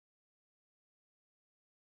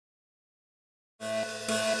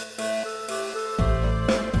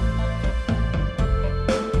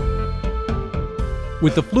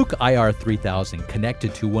With the Fluke ir3000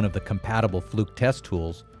 connected to one of the compatible Fluke test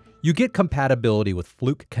tools, you get compatibility with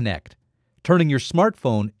Fluke Connect, turning your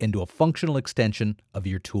smartphone into a functional extension of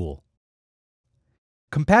your tool.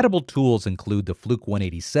 Compatible tools include the Fluke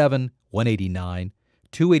 187, 189,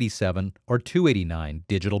 287, or 289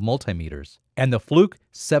 digital multimeters, and the Fluke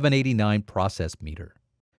 789 process meter.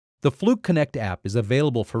 The Fluke Connect app is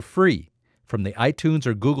available for free from the iTunes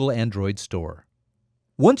or Google Android store.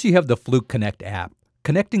 Once you have the Fluke Connect app,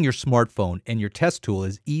 connecting your smartphone and your test tool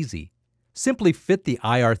is easy. Simply fit the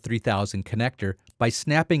ir3000 connector by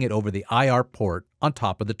snapping it over the IR port on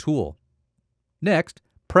top of the tool. Next,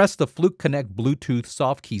 press the Fluke Connect Bluetooth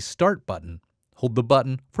Softkey Start button. Hold the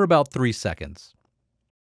button for about 3 seconds.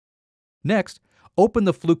 Next, open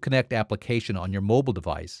the Fluke Connect application on your mobile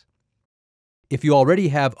device. If you already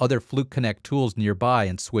have other Fluke Connect tools nearby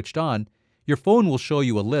and switched on, your phone will show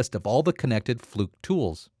you a list of all the connected Fluke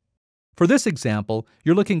tools. For this example,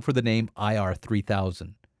 you're looking for the name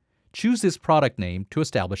ir3000. Choose this product name to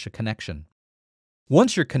establish a connection.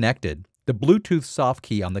 Once you're connected, the Bluetooth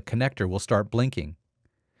Softkey on the connector will start blinking.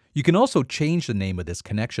 You can also change the name of this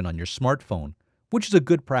connection on your smartphone, which is a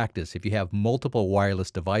good practice if you have multiple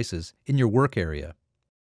wireless devices in your work area.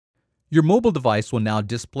 Your mobile device will now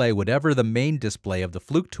display whatever the main display of the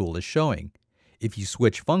Fluke tool is showing. If you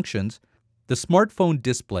switch functions, the smartphone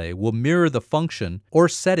display will mirror the function or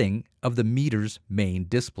setting of the meter's main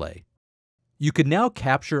display. You can now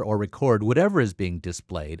capture or record whatever is being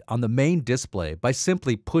displayed on the main display by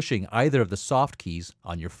simply pushing either of the soft keys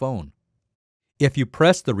on your phone. If you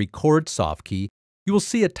press the Record soft key, you will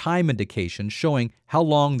see a time indication showing how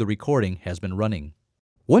long the recording has been running.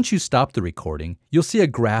 Once you stop the recording, you'll see a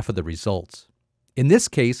graph of the results. In this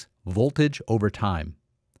case, voltage over time.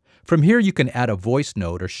 From here, you can add a voice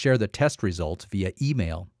note or share the test results via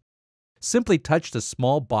email. Simply touch the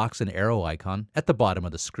small box and arrow icon at the bottom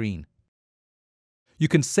of the screen. You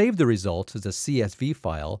can save the results as a CSV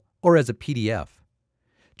file or as a PDF.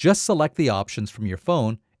 Just select the options from your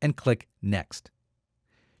phone and click Next.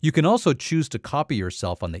 You can also choose to copy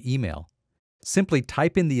yourself on the email. Simply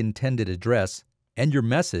type in the intended address and your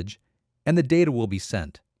message, and the data will be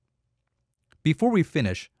sent. Before we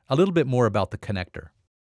finish, a little bit more about the connector.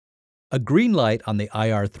 A green light on the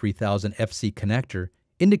ir3000 FC connector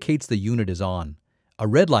indicates the unit is on. A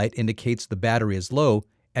red light indicates the battery is low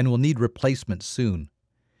and will need replacement soon.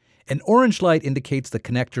 An orange light indicates the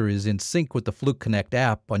connector is in sync with the Fluke Connect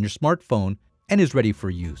app on your smartphone and is ready for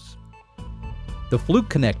use. The Fluke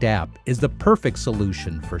Connect app is the perfect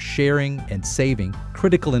solution for sharing and saving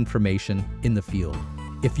critical information in the field.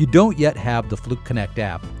 If you don't yet have the Fluke Connect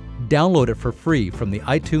app, download it for free from the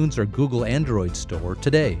iTunes or Google Android store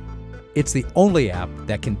today. It's the only app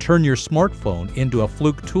that can turn your smartphone into a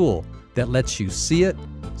Fluke tool that lets you see it,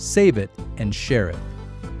 save it, and share it.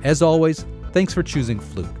 As always, thanks for choosing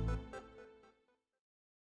Fluke.